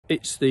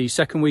It's the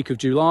second week of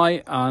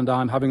July and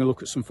I'm having a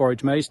look at some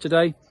forage maize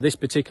today. This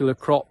particular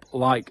crop,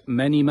 like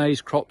many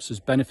maize crops, has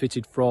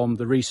benefited from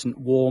the recent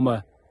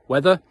warmer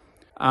weather.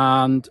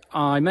 And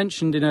I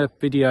mentioned in a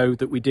video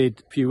that we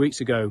did a few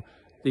weeks ago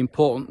the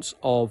importance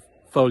of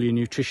foliar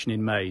nutrition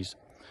in maize.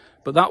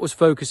 But that was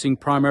focusing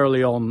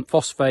primarily on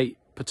phosphate,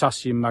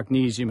 potassium,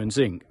 magnesium and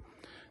zinc.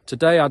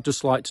 Today I'd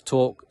just like to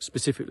talk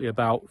specifically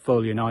about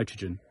foliar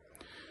nitrogen.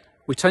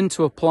 We tend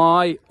to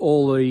apply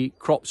all the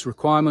crop's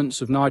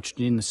requirements of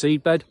nitrogen in the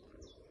seedbed,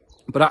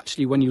 but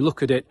actually when you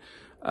look at it,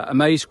 a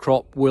maize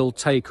crop will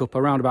take up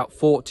around about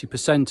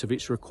 40% of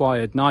its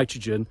required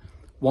nitrogen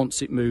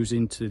once it moves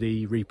into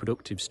the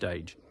reproductive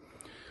stage.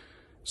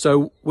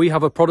 So we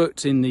have a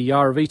product in the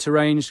YaraVita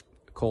range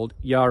called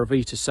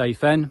YaraVita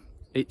SAFE-N.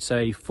 It's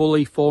a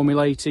fully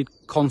formulated,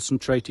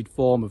 concentrated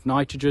form of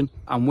nitrogen,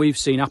 and we've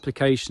seen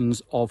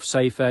applications of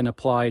SAFE-N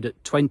applied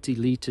at 20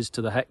 litres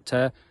to the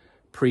hectare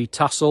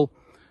pre-tassel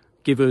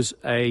give us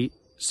a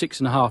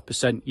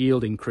 6.5%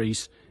 yield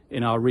increase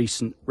in our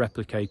recent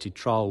replicated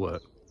trial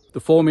work. The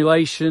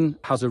formulation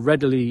has a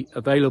readily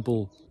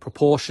available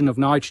proportion of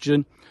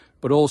nitrogen,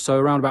 but also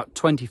around about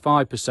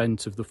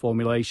 25% of the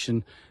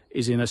formulation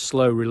is in a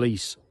slow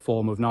release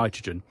form of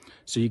nitrogen,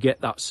 so you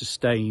get that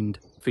sustained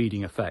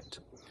feeding effect.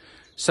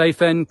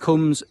 SAFE-N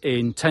comes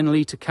in 10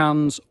 litre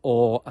cans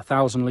or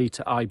 1,000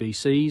 litre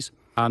IBCs.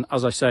 And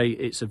as I say,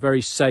 it's a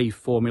very safe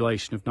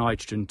formulation of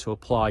nitrogen to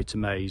apply to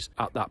maize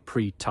at that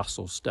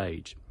pre-tassel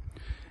stage.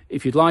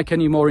 If you'd like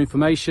any more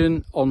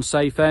information on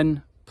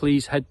SAFE-N,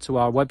 please head to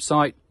our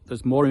website.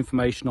 There's more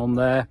information on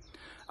there.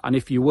 And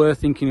if you were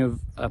thinking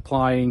of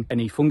applying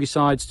any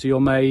fungicides to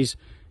your maize,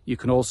 you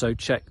can also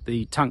check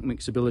the tank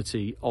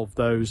mixability of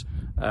those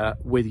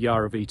with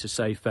YaraVita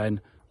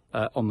SAFE-N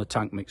on the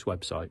tank mix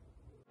website.